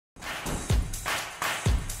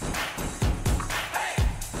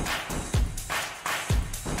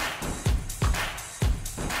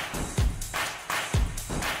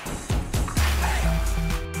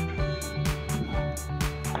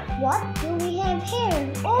have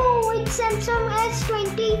here? Oh, it's Samsung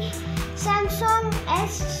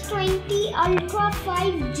S20 Ultra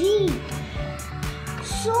 5G.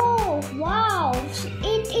 So, wow,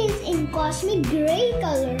 it is in cosmic gray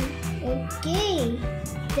color. Okay,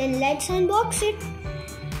 then let's unbox it.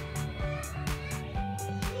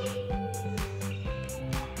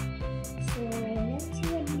 So, let's see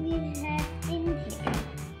what we have in here.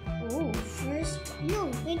 Oh, no,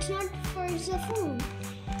 it's not first the phone.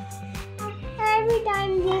 Every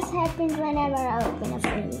time this happens whenever I open a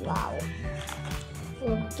phone. Wow.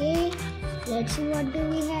 Okay, let's see what do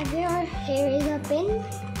we have here. Here is a pen.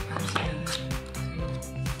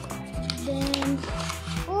 Then,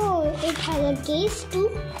 oh, it has a case too.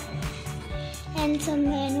 And some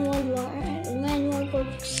manual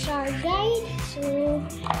quick start guide. So,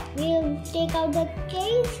 we'll take out the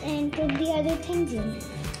case and put the other things in.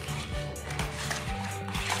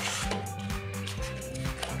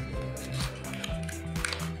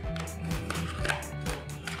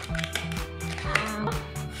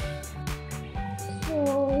 So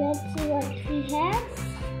let's see what we have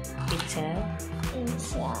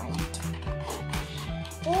inside.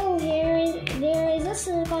 Oh, there is a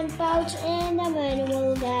silicone pouch and a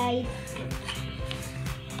manual guide.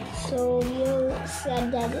 So we'll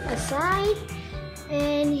set that aside.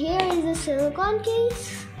 And here is the silicone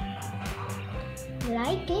case.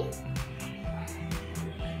 Like it.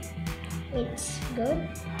 It's good.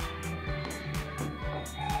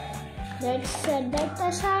 Let's set that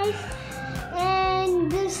aside.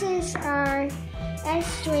 And this is our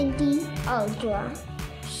S20 Ultra.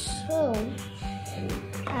 So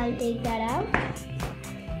I'll take that out.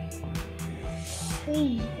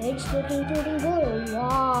 See, it's looking pretty good.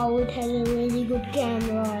 Wow, it has a really good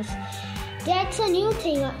cameras. That's a new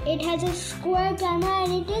thing. It has a square camera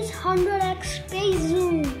and it is 100x space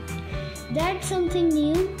zoom. That's something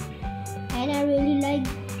new. And I really like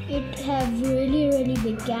it. Have really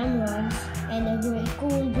big cameras and a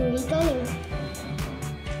cool gray color.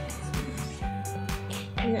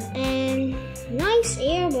 And nice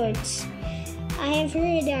earbuds. I have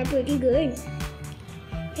heard they are pretty good.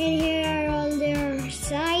 And here are all their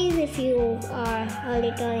size if you are a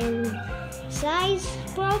little in size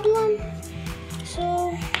problem.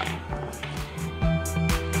 So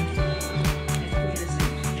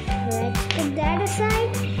let's put that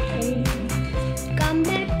aside and come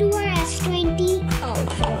back to our S20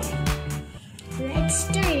 Ultra. Let's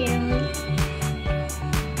turn it on.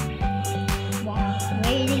 Wow,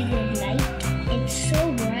 really good light. It's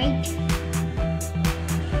so bright.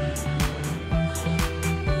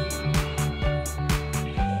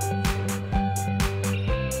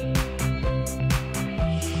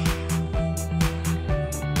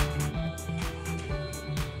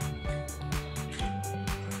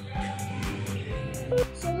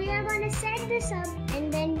 So we are going to set this up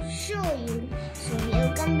and then show you. So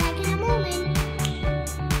we'll come back in a moment.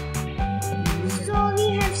 So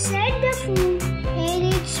we have set the phone and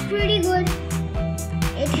it's pretty good.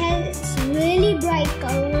 It has really bright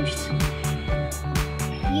colors.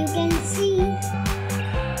 You can see.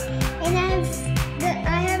 And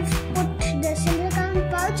I have put the silicone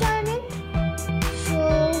pouch on it.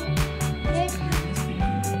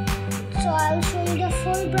 So I'll show you the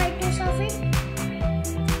full brightness of it.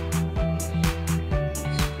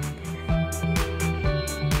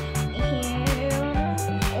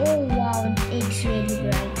 It's really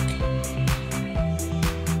bright.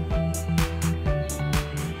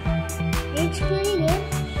 It's pretty good.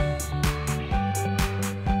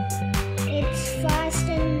 It's fast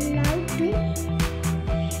and loud too.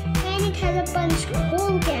 And it has a punch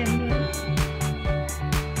hole camera.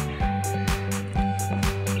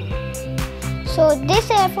 So this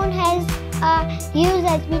earphone has a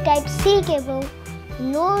USB Type-C cable.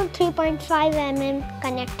 No 3.5mm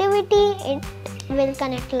connectivity. It will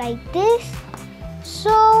connect like this.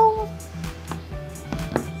 So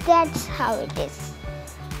that's how it is.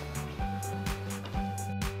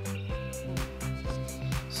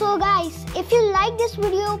 So guys, if you like this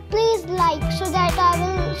video, please like so that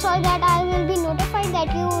I will be notified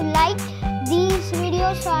that you like these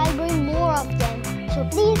videos, so I'll bring more of them. So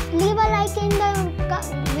please leave a like in the